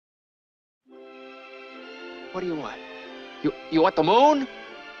What do you want? You want the moon?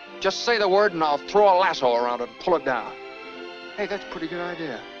 Just say the word and I'll throw a lasso around it and pull it down. Hey, that's a pretty good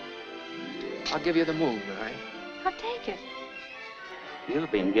idea. I'll give you the moon, all right? I'll take it.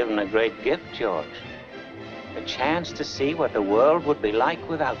 You've been given a great gift, George. A chance to see what the world would be like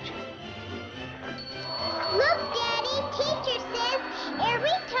without you. Look, Daddy, teacher says every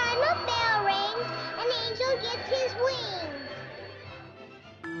time a bell rings, an angel gets his wings.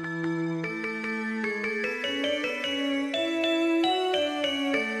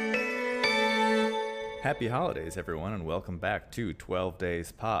 Happy holidays, everyone, and welcome back to 12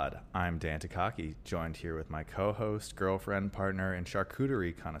 Days Pod. I'm Dan Takaki, joined here with my co-host, girlfriend, partner, and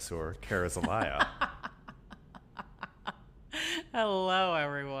charcuterie connoisseur, Kara Zelaya. Hello,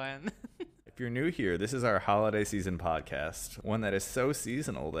 everyone. If you're new here, this is our holiday season podcast, one that is so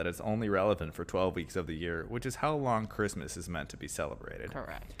seasonal that it's only relevant for 12 weeks of the year, which is how long Christmas is meant to be celebrated.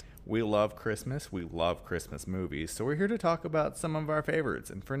 Correct. We love Christmas, we love Christmas movies, so we're here to talk about some of our favorites,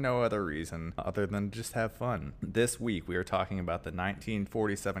 and for no other reason other than just have fun. This week, we are talking about the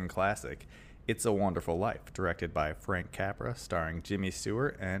 1947 classic, It's a Wonderful Life, directed by Frank Capra, starring Jimmy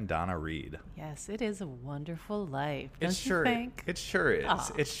Stewart and Donna Reed. Yes, it is a wonderful life. Don't It sure you think? is.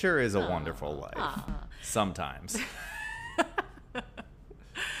 It sure is a wonderful life. Sometimes.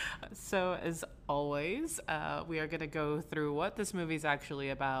 So, as always, we are going to go through what this movie is actually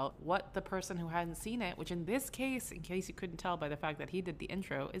about, what the person who hadn't seen it, which in this case, in case you couldn't tell by the fact that he did the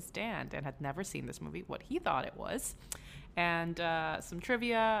intro, is Dan. Dan had never seen this movie, what he thought it was, and some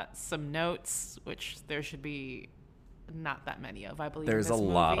trivia, some notes, which there should be not that many of, I believe. There's in this a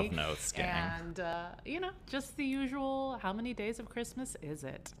lot movie. of notes, gang. And, just the usual, how many days of Christmas is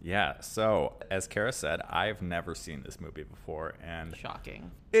it? Yeah, so as Kara said, I've never seen this movie before, and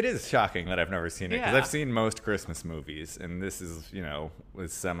Shocking. it is shocking that I've never seen it, because Yeah. I've seen most Christmas movies, and this is, a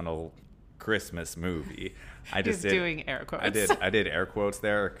seminal Christmas movie. He's doing air quotes. I did air quotes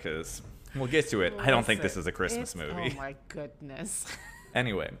there, because we'll get to it. I don't think this is a Christmas movie. Oh my goodness.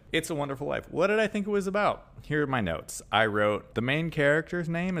 Anyway, It's a Wonderful Life. What did I think it was about? Here are my notes. I wrote, the main character's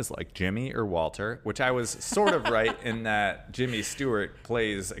name is like Jimmy or Walter, which I was sort of right in that Jimmy Stewart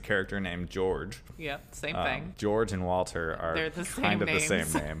plays a character named George. Yeah, same thing. George and Walter are They're the kind same of the names.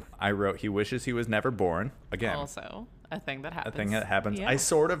 same name. I wrote, he wishes he was never born. Again, Also, a thing that a happens. thing that happens. Yeah. I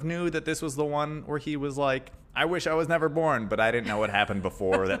sort of knew that this was the one where he was like, I wish I was never born, but I didn't know what happened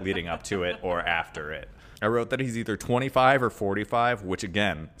before that leading up to it or after it. I wrote that he's either 25 or 45, which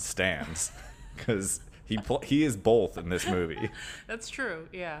again stands because he is both in this movie. That's true.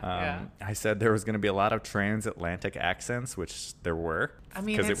 Yeah. I said there was going to be a lot of transatlantic accents, which there were. I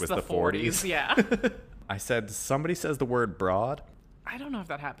mean, because it's it was the the 40s. Yeah. I said somebody says the word broad. I don't know if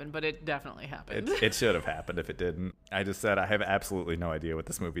that happened, but it definitely happened. It should have happened if it didn't. I just said I have absolutely no idea what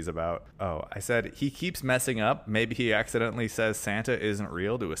this movie's about. Oh, I said he keeps messing up. Maybe he accidentally says Santa isn't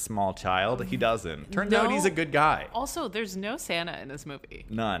real to a small child. He doesn't. Turns out he's a good guy. Also, there's no Santa in this movie.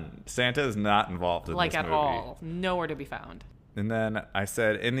 None. Santa is not involved in Like this at movie. all. Nowhere to be found. And then I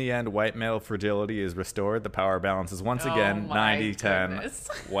said, in the end, white male fragility is restored. The power balance is once again my 90-10. goodness.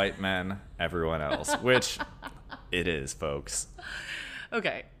 White men, everyone else. Which it is, folks.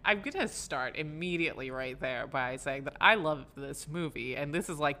 Okay, I'm going to start immediately right there by saying that I love this movie, and this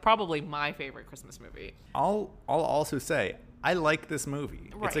is like probably my favorite Christmas movie. I'll also say, I like this movie.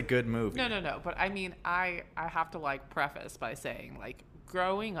 Right. It's a good movie. No. But I mean, I have to like preface by saying, like,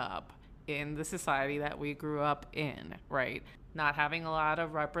 growing up in the society that we grew up in, right? Not having a lot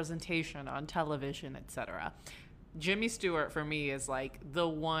of representation on television, etc. Jimmy Stewart for me is like the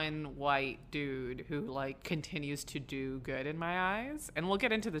one white dude who like continues to do good in my eyes. And we'll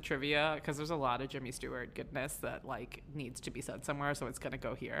get into the trivia because there's a lot of Jimmy Stewart goodness that like needs to be said somewhere, so it's going to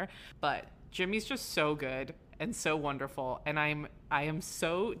go here. But Jimmy's just so good and so wonderful, and I am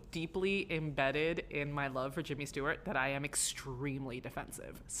so deeply embedded in my love for Jimmy Stewart that I am extremely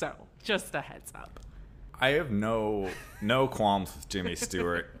defensive. So, just a heads up. I have no qualms with Jimmy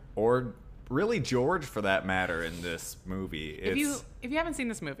Stewart or really George for that matter in this movie. If you haven't seen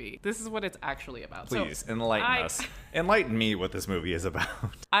this movie, this is what it's actually about. Please enlighten us. Enlighten me what this movie is about.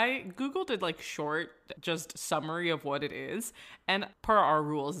 I Googled a like short just summary of what it is, and per our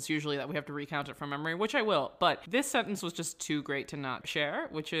rules, it's usually that we have to recount it from memory, which I will. But this sentence was just too great to not share,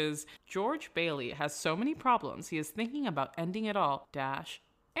 which is George Bailey has so many problems he is thinking about ending it all.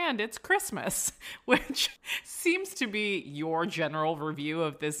 And it's Christmas, which seems to be your general review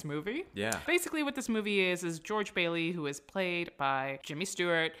of this movie. Yeah. Basically what this movie is George Bailey, who is played by Jimmy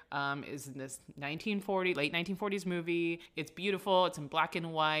Stewart, is in this late 1940s movie. It's beautiful. It's in black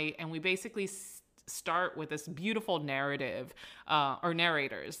and white. And we basically start with this beautiful narrative or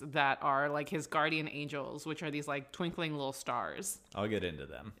narrators that are like his guardian angels, which are these like twinkling little stars. I'll get into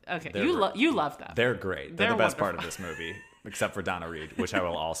them. Okay, They're you love them. They're great. They're the best part of wonderful. this movie, except for Donna Reed, which I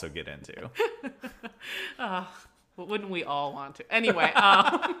will also get into. Wouldn't we all want to? Anyway,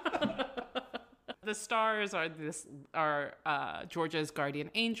 the stars are George's guardian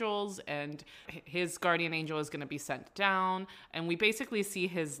angels, and his guardian angel is going to be sent down, and we basically see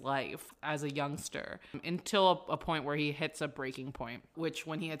his life as a youngster until a point where he hits a breaking point, which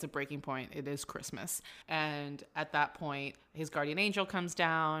when he hits a breaking point, it is Christmas. And at that point, his guardian angel comes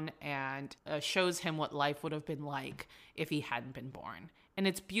down and shows him what life would have been like if he hadn't been born. And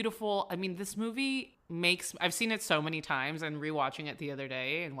it's beautiful. I mean, this movie I've seen it so many times, and rewatching it the other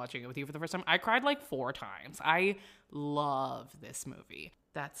day and watching it with you for the first time, I cried like 4 times. I love this movie.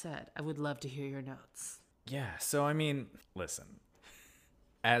 That said, I would love to hear your notes. Yeah, so I mean, listen.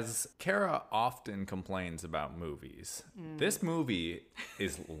 As Kara often complains about movies, this movie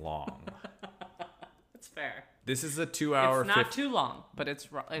is long. That's fair. This is a 2-hour... It's not too long, but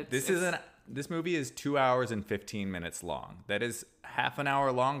This movie is 2 hours and 15 minutes long. That is half an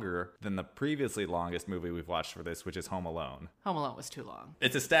hour longer than the previously longest movie we've watched for this, which is Home Alone. Home Alone was too long.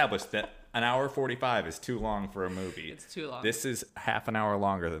 It's established that an hour 45 is too long for a movie. It's too long. This is half an hour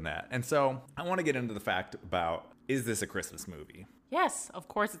longer than that. And so I want to get into the fact about, is this a Christmas movie? Yes, of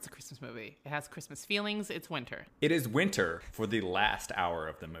course it's a Christmas movie. It has Christmas feelings. It's winter. It is winter for the last hour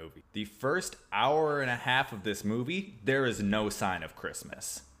of the movie. The first hour and a half of this movie, there is no sign of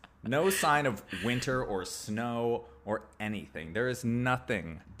Christmas. No sign of winter or snow or anything. There is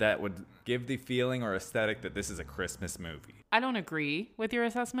nothing that would give the feeling or aesthetic that this is a Christmas movie. I don't agree with your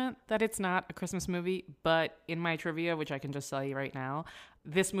assessment that it's not a Christmas movie, but in my trivia, which I can just tell you right now,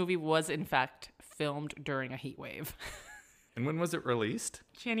 this movie was in fact filmed during a heat wave. And when was it released?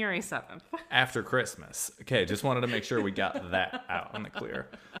 January 7th. After Christmas. Okay, just wanted to make sure we got that out on the clear.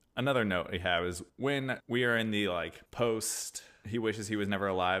 Another note we have is when we are in the post He Wishes He Was Never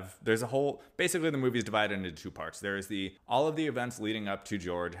Alive, there's a whole, basically the movie is divided into 2 parts. There is all of the events leading up to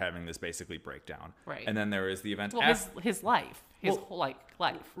George having this basically breakdown. Right. And then there is the event after. His life. His whole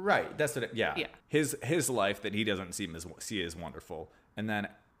life. Right. That's what yeah. Yeah. His life that he doesn't see as wonderful. And then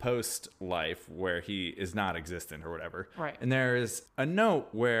post life where he is not existent or whatever. Right. And there is a note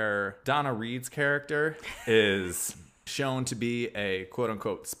where Donna Reed's character is shown to be a quote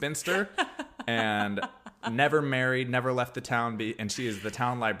unquote spinster and never married, never left the town, and she is the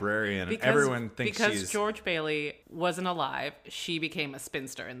town librarian. And everyone thinks because George Bailey wasn't alive, she became a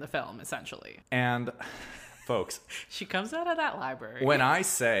spinster in the film, essentially. And folks, she comes out of that library. When I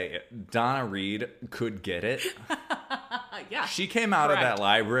say Donna Reed could get it, yeah, she came out of that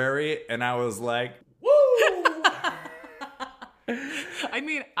library, and I was like, woo! I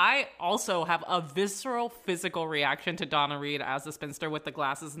mean, I also have a visceral physical reaction to Donna Reed as the spinster with the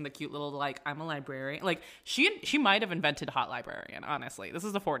glasses and the cute little, I'm a librarian. She might have invented hot librarian, honestly. This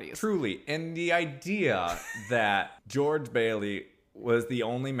is the 40s. Truly. And the idea that George Bailey was the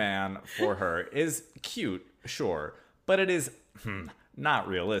only man for her is cute, sure. But it is not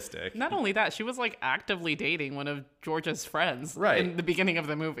realistic. Not only that, she was, actively dating one of George's friends in the beginning of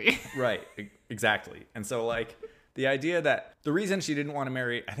the movie. Right. Exactly. And so, the idea that the reason she didn't want to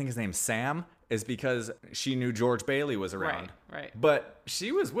marry, I think his name's Sam, is because she knew George Bailey was around. Right. But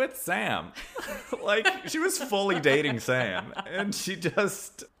she was with Sam. She was fully dating Sam. And she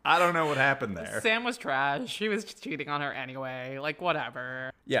just, I don't know what happened there. Sam was trash. She was cheating on her anyway.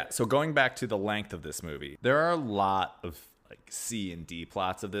 Whatever. Yeah, so going back to the length of this movie, there are a lot of C and D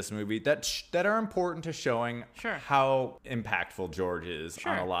plots of this movie that are important to showing how impactful George is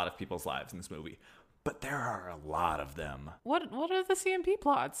on a lot of people's lives in this movie. But there are a lot of them. What are the CMP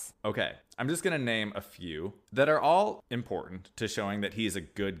plots? Okay, I'm just going to name a few that are all important to showing that he's a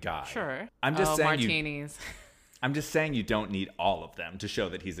good guy. Sure. I'm just saying martinis. I'm just saying you don't need all of them to show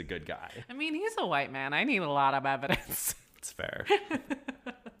that he's a good guy. I mean, he's a white man. I need a lot of evidence. It's fair.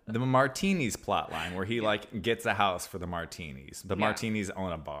 The Martinis plotline where he gets a house for the Martinis. The Martinis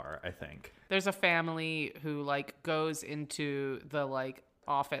own a bar, I think. There's a family who goes into the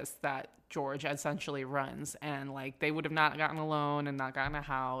office that George essentially runs, and they would have not gotten a loan and not gotten a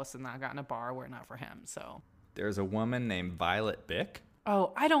house and not gotten a bar were it not for him. So there's a woman named Violet Bick.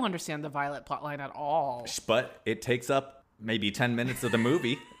 Oh, I don't understand the Violet plotline at all. But it takes up maybe 10 minutes of the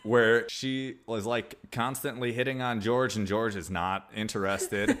movie where she was constantly hitting on George and George is not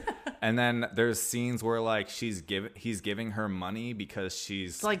interested. And then there's scenes where like he's giving her money because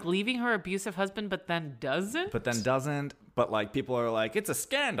she's It's like leaving her abusive husband, but then doesn't. But like people are like, it's a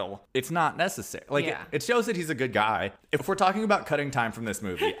scandal. It's not necessary. Like Yeah. it shows that he's a good guy. If we're talking about cutting time from this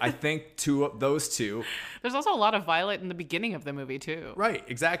movie, I think those two. There's also a lot of Violet in the beginning of the movie too. Right,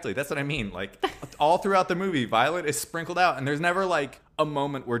 exactly. That's what I mean. Like all throughout the movie, Violet is sprinkled out, and there's never like a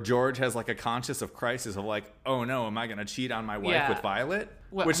moment where George has like a conscious of crisis of like, oh no, am I gonna cheat on my wife Yeah. with Violet?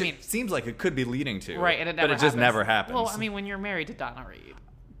 Well, Which I mean- it seems like it could be leading to. Right, and it never but it just never happens. Well, I mean, when you're married to Donna Reed.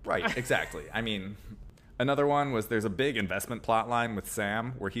 Right, exactly. I mean, another one was there's a big investment plot line with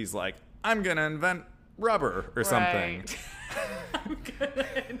Sam where he's like, I'm gonna invent rubber or something. Right. I'm gonna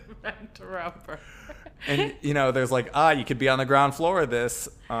invent rubber. And, you know, there's like, you could be on the ground floor of this.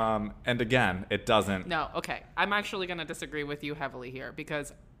 And again, it doesn't. No, okay. I'm actually going to disagree with you heavily here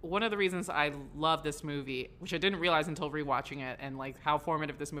because one of the reasons I love this movie, which I didn't realize until rewatching it, and like how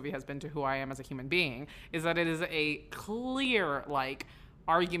formative this movie has been to who I am as a human being, is that it is a clear, like,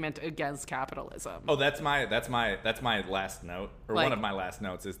 argument against capitalism. Oh, that's my last note, or Like- one of my last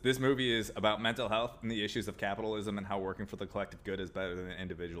notes is this movie is about mental health and the issues of capitalism and how working for the collective good is better than an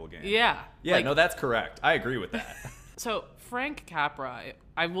individual gain. Yeah. Yeah, Like, no, that's correct. I agree with that. So Frank Capra,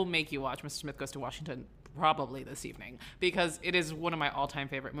 I will make you watch Mr. Smith Goes to Washington probably this evening because it is one of my all-time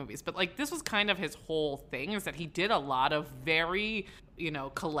favorite movies. But like this was kind of his whole thing, is that he did a lot of very,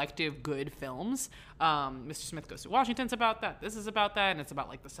 collective good films. Mr. Smith Goes to Washington's about that. This is about that, and it's about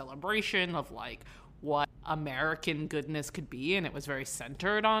like the celebration of like what American goodness could be, and it was very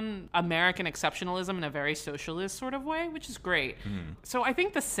centered on American exceptionalism in a very socialist sort of way, which is great. So I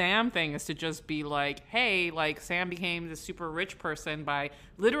think the Sam thing is to just be like, hey, like Sam became this super rich person by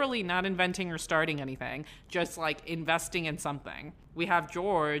literally not inventing or starting anything, just like investing in something. We have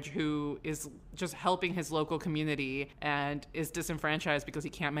George, who is just helping his local community and is disenfranchised because he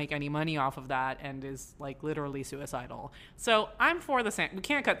can't make any money off of that and is like literally suicidal. So I'm for the Sam. We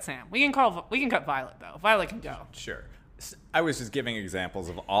can't cut Sam. We can cut Violet though. Violet can go. Sure. I was just giving examples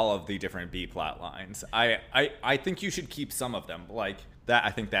of all of the different B plot lines. I think you should keep some of them. Like that,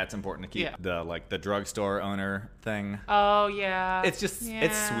 I think that's important to keep. Yeah. The drugstore owner thing. Oh yeah. It's just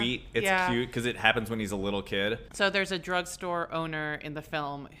it's sweet. It's cute because it happens when he's a little kid. So there's a drugstore owner in the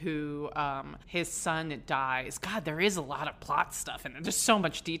film who his son dies. God, there is a lot of plot stuff in it. There's so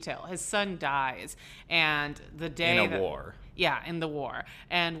much detail. His son dies, and the day In a war. Yeah, in the war.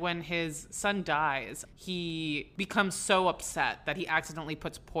 And when his son dies, he becomes so upset that he accidentally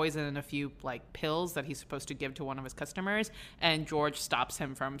puts poison in a few like pills that he's supposed to give to one of his customers, and George stops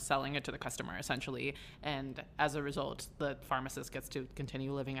him from selling it to the customer essentially. And as a result, the pharmacist gets to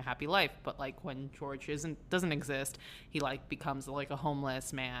continue living a happy life. But like when George doesn't exist, he like becomes like a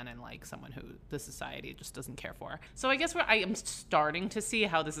homeless man and like someone who the society just doesn't care for. So I guess I am starting to see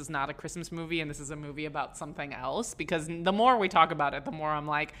how this is not a Christmas movie and this is a movie about something else, because the more we talk about it, the more I'm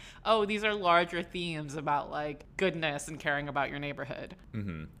like, oh, these are larger themes about like goodness and caring about your neighborhood.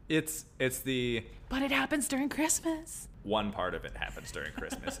 Mm-hmm. It's the But it happens during Christmas. one part of it happens during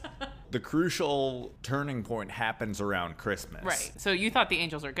Christmas. The crucial turning point happens around Christmas. Right. So you thought the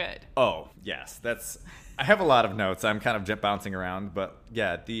angels are good. Oh, yes. I have a lot of notes. I'm kind of bouncing around, but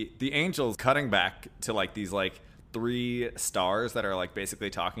yeah, the angels cutting back to like these like 3 stars that are like basically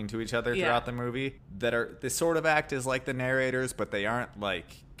talking to each other throughout the movie they sort of act as like the narrators, but they aren't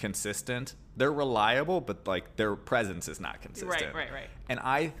like consistent. They're reliable, but like their presence is not consistent. Right. And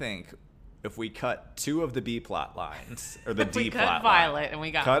I think if we cut 2 of the B plot lines or the If D we plot cut Violet and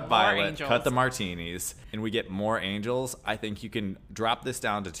we got cut more Violet, angels. cut the martinis, and we get more angels, I think you can drop this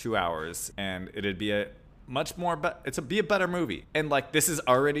down to 2 hours and it'd be a much more, but be a better movie. And like, this is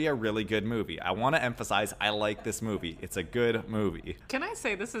already a really good movie. I want to emphasize, I like this movie. It's a good movie. Can I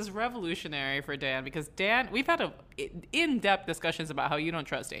say this is revolutionary for Dan? Because Dan, we've had in-depth discussions about how you don't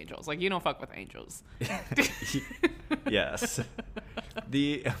trust angels. Like, you don't fuck with angels. Yes.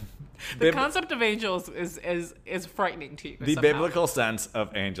 The concept of angels is frightening to you. The somehow. biblical sense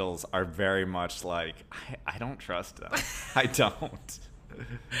of angels are very much like, I don't trust them. I don't.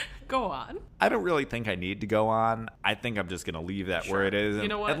 Go on. I don't really think I need to go on. I think I'm just going to leave that where it is. You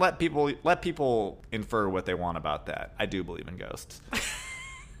know what? And let people infer what they want about that. I do believe in ghosts.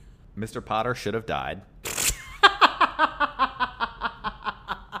 Mr. Potter should have died.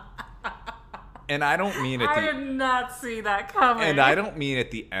 And I don't mean I did not see that coming. And I don't mean at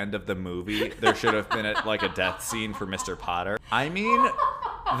the end of the movie there should have been like a death scene for Mr. Potter. I mean,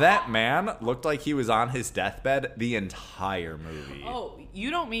 that man looked like he was on his deathbed the entire movie. Oh, you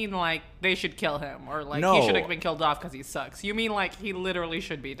don't mean like they should kill him or like No. he should have been killed off because he sucks. You mean like he literally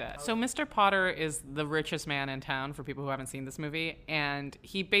should be dead. So Mr. Potter is the richest man in town for people who haven't seen this movie, and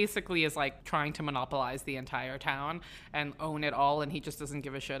he basically is like trying to monopolize the entire town and own it all, and he just doesn't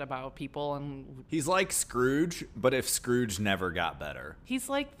give a shit about people. And He's like Scrooge, but if Scrooge never got better. he's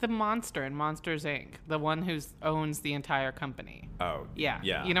like the monster in Monsters Inc., the one who owns the entire company. Oh, Yeah.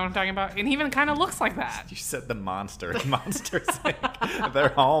 yeah. You know what I'm talking about? And he even kind of looks like that. You said the monster. Monsters. Inc.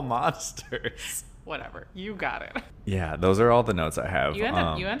 They're all monsters. Whatever. You got it. Yeah, those are all the notes I have. You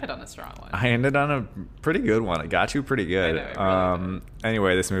ended on a strong one. I ended on a pretty good one. It got you pretty good. I know, it really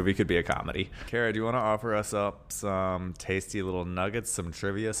Anyway, this movie could be a comedy. Kara, do you want to offer us up some tasty little nuggets, some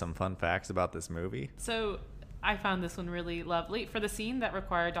trivia, some fun facts about this movie? So I found this one really lovely. For the scene that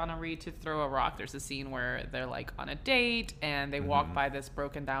required Donna Reed to throw a rock, there's a scene where they're like on a date and they walk by this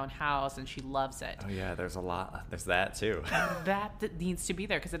broken down house and she loves it. Oh yeah, there's a lot. There's that too. That needs to be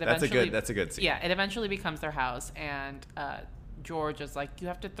there because it That's eventually a good scene. Yeah, it eventually becomes their house, and George is like, you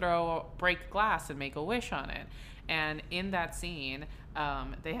have to break glass and make a wish on it. And in that scene,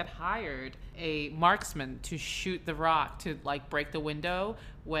 they had hired a marksman to shoot the rock to like break the window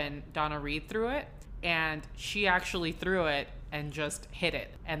when Donna Reed threw it, and she actually threw it and just hit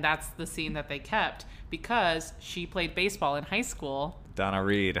it. And that's the scene that they kept because she played baseball in high school. Donna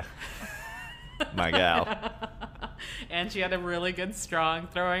Reed, my gal. And she had a really good, strong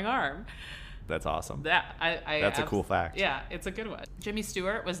throwing arm. That's awesome. That's a cool fact. Yeah, it's a good one. Jimmy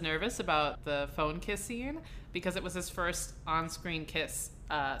Stewart was nervous about the phone kiss scene because it was his first on-screen kiss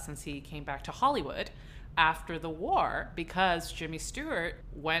since he came back to Hollywood after the war, because Jimmy Stewart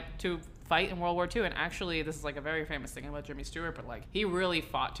went to fight in World War II. And actually, this is like a very famous thing about Jimmy Stewart, but like he really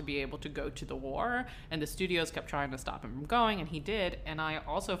fought to be able to go to the war, and the studios kept trying to stop him from going, and he did. And I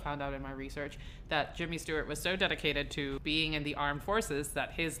also found out in my research that Jimmy Stewart was so dedicated to being in the armed forces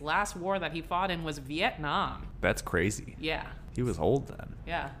that his last war that he fought in was Vietnam. That's crazy. Yeah. He was old then.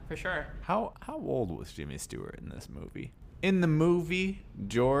 Yeah, for sure. How old was Jimmy Stewart in this movie? In the movie,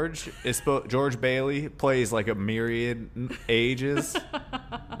 George Bailey plays like a myriad ages.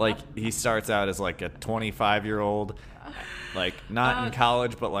 Like he starts out as like a 25-year-old, like not in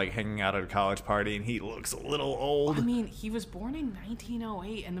college, but like hanging out at a college party, and he looks a little old. I mean, he was born in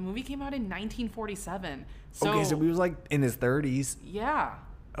 1908, and the movie came out in 1947. So, Okay, so he was like in his 30s. yeah.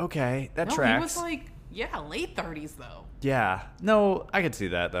 Okay, that No, tracks. he was like, late 30s though. Yeah, no, I could see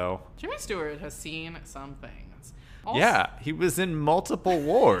that though. Jimmy Stewart has seen some things. Also, Yeah, he was in multiple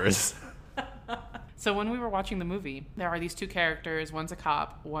wars. So when we were watching the movie, there are these two characters. One's a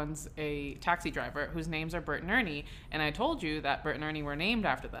cop, one's a taxi driver, whose names are Bert and Ernie. And I told you that Bert and Ernie were named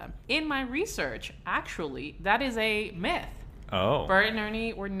after them. In my research, actually, that is a myth. Oh. Bert and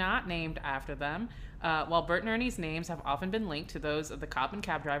Ernie were not named after them. While Bert and Ernie's names have often been linked to those of the cop and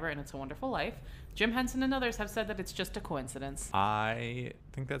cab driver in It's a Wonderful Life, Jim Henson and others have said that it's just a coincidence. I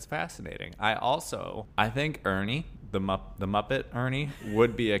think that's fascinating. I think Ernie, the Muppet Ernie,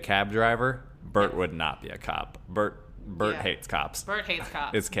 would be a cab driver. Bert would not be a cop. Bert Yeah. hates cops. Bert hates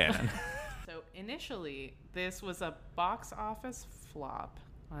cops. It's canon. So initially, this was a box office flop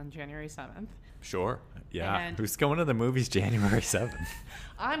on January 7th. Sure. Yeah. And- Who's going to the movies January 7th?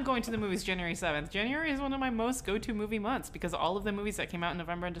 I'm going to the movies January 7th. January is one of my most go-to movie months because all of the movies that came out in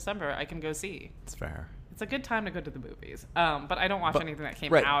November and December I can go see. It's fair. It's a good time to go to the movies. But I don't watch anything that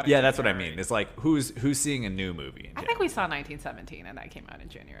came Right. out in Yeah, that's what I January. mean. It's like who's seeing a new movie in I think we saw 1917 and that came out in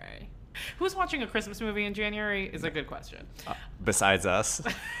January. Who's watching a Christmas movie in January is a good question. besides us?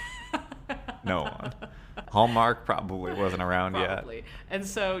 No one. Hallmark probably wasn't around Probably. yet. And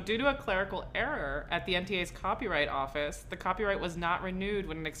so, due to a clerical error at the NTA's copyright office, the copyright was not renewed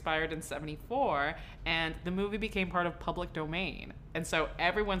when it expired in 74, and the movie became part of public domain. And so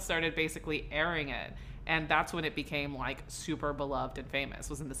everyone started basically airing it, and that's when it became like super beloved and famous,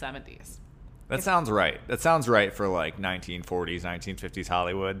 was in the 70s. That sounds right. That sounds right for like 1940s, 1950s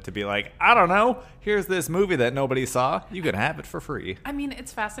Hollywood to be like, I don't know, here's this movie that nobody saw. You can have it for free. I mean,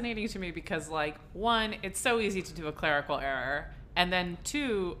 it's fascinating to me because, like, one, it's so easy to do a clerical error, and then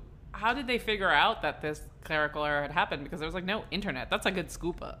two, how did they figure out that this clerical error had happened? Because there was like no internet. That's a good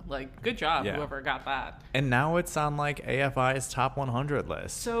scoopa. Like, good job, Yeah. whoever got that. And now it's on like AFI's top 100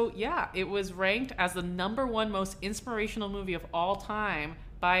 list. So yeah, it was ranked as the #1 most inspirational movie of all time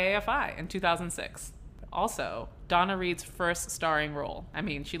by AFI in 2006. Also, Donna Reed's first starring role. I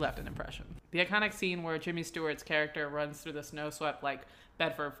mean, she left an impression. The iconic scene where Jimmy Stewart's character runs through the snow-swept, like,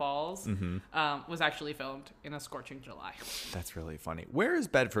 Bedford Falls was actually filmed in a scorching July. That's really funny. Where is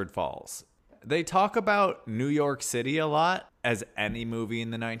Bedford Falls? They talk about New York City a lot, as any movie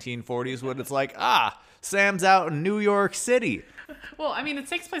in the 1940s would. It's like, Sam's out in New York City. Well, I mean, it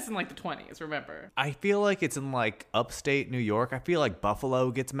takes place in like the 20s, remember? I feel like it's in like upstate New York. I feel like Buffalo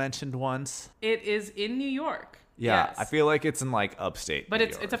gets mentioned once. It is in New York. Yeah, Yes. I feel like it's in like upstate But New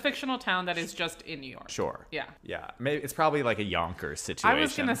it's York. a fictional town that is just in New York. Sure. Yeah. Yeah. Maybe it's probably like a Yonkers situation. I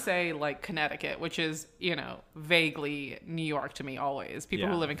was going to say like Connecticut, which is, vaguely New York to me always. People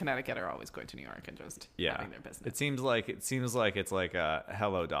Yeah. who live in Connecticut are always going to New York and just having their business. It seems like it's like a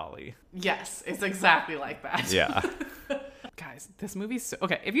Hello Dolly. Yes, it's exactly like that. Yeah. Guys, this movie's so...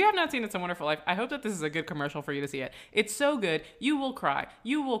 Okay, if you have not seen It's a Wonderful Life, I hope that this is a good commercial for you to see it. It's so good. You will cry.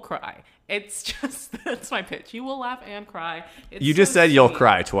 You will cry. It's just... That's my pitch. You will laugh and cry. It's You just so said you'll sweet.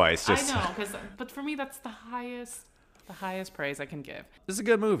 cry twice. Just I know, but for me, that's the highest praise I can give. This is a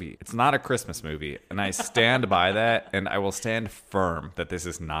good movie. It's not a Christmas movie, and I stand by that, and I will stand firm that this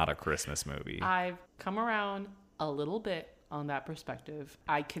is not a Christmas movie. I've come around a little bit on that perspective.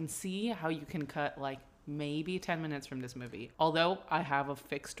 I can see how you can cut like maybe 10 minutes from this movie. Although I have a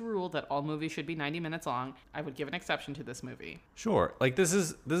fixed rule that all movies should be 90 minutes long, I would give an exception to this movie. Sure. Like this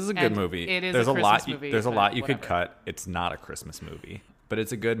is a good And movie. it is There's a a lot Christmas movie, there's a but lot you could whatever. cut. It's not a Christmas movie, but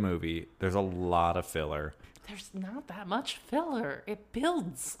it's a good movie. There's a lot of filler, There's not that much filler. It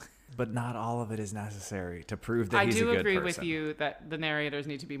builds. but not all of it is necessary to prove that I he's a do good agree person. with you that the narrators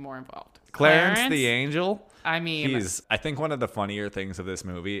need to be more involved. Clarence the Angel. I mean, I think one of the funnier things of this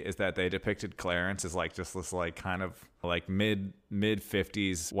movie is that they depicted Clarence as like just this like kind of like mid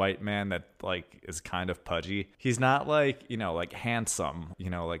 50s white man that like is kind of pudgy. He's not like, like handsome,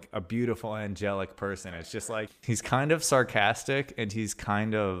 like a beautiful angelic person. It's just like he's kind of sarcastic and he's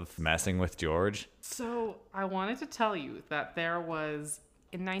kind of messing with George. so I wanted to tell you that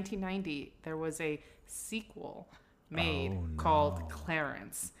in 1990, there was a sequel made called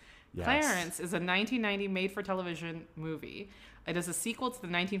Clarence. Yes. Clarence is a 1990 made-for-television movie. It is a sequel to the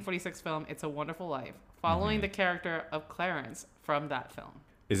 1946 film It's a Wonderful Life, following the character of Clarence from that film.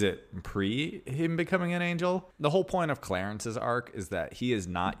 Is it pre him becoming an angel? The whole point of Clarence's arc is that he is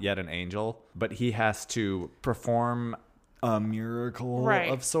not yet an angel, but he has to perform a miracle Right,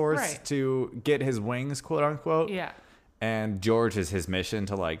 of sorts right. to get his wings, quote unquote. Yeah. And George is his mission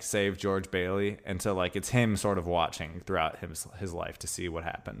to like save George Bailey, and so like it's him sort of watching throughout his life to see what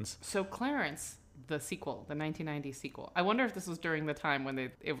happens. So Clarence, the sequel, the 1990 sequel. I wonder if this was during the time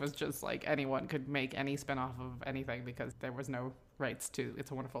when it was just like anyone could make any spinoff of anything because there was no rights to It's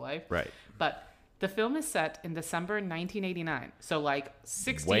a Wonderful Life. Right. But the film is set in December 1989. So like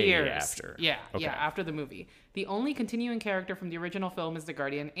 60 Way years. after. Yeah, Okay. yeah, after the movie. The only continuing character from the original film is the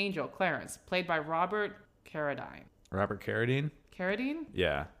guardian angel, Clarence, played by Robert Carradine. Robert Carradine? Carradine?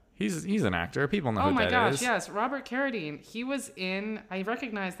 Yeah. He's an actor. People know Oh who my that gosh, is. yes, Robert Carradine. He was in, I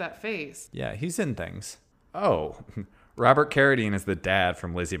recognize that face. Yeah, he's in things. Oh, Robert Carradine is the dad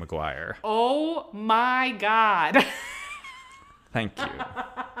from Lizzie McGuire. Oh my God. Thank you.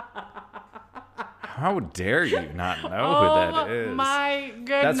 How dare you not know who that is? Oh my goodness.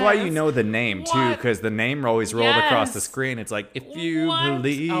 That's why you know the name too, What? because the name always rolled across the Yes. screen. It's like, if you What?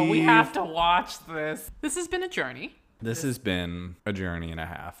 believe. Oh, we have to watch this. This has been a journey, This has been a journey and a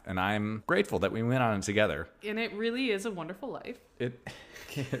half, and I'm grateful that we went on it together. and it really is a wonderful life. It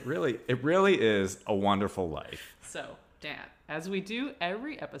really is a wonderful life. So, Dan, as we do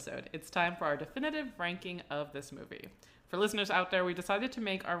every episode, it's time for our definitive ranking of this movie. For listeners out there, we decided to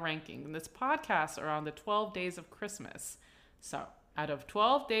make our ranking in this podcast around the 12 days of Christmas. So, out of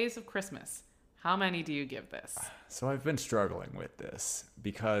 12 days of Christmas, how many do you give this? So I've been struggling with this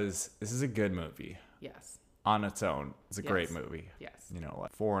because this is a good movie Yes. on its own. It's a great Yes. movie. Yes.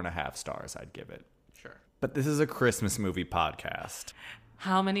 Like 4.5 stars I'd give it. Sure. But this is a Christmas movie podcast.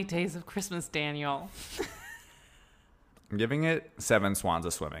 How many days of Christmas, Daniel? I'm giving it 7 swans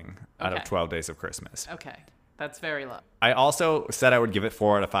a swimming out of Okay. 12 days of Christmas. Okay. That's very low. I also said I would give it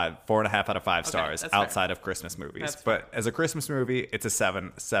 4.5 out of 5 stars that's fair. outside of Christmas movies. That's But as a Christmas movie, it's a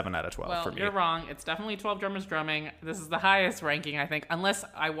 7 out of 12 Well, for me. you're wrong. It's definitely 12 Drummers Drumming. This is the highest ranking, I think. Unless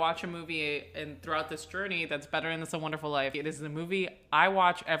I watch a movie and throughout this journey that's better than It's a Wonderful Life. It is the movie I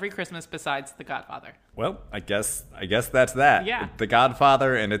watch every Christmas besides The Godfather. Well, I guess that's that. Yeah. The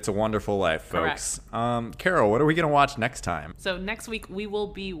Godfather and It's a Wonderful Life, Correct. folks. Carol, what are we going to watch next time? So next week, we will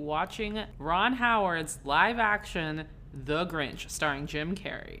be watching Ron Howard's live-action The Grinch, starring Jim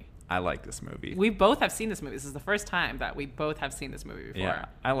Carrey. I like this movie. We both have seen this movie. This is the first time that we both have seen this movie before. Yeah,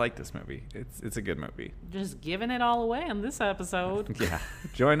 I like this movie. It's a good movie. Just giving it all away on this episode. Yeah.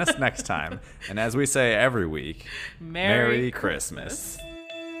 Join us next time. And as we say every week, Merry Christmas. Christmas.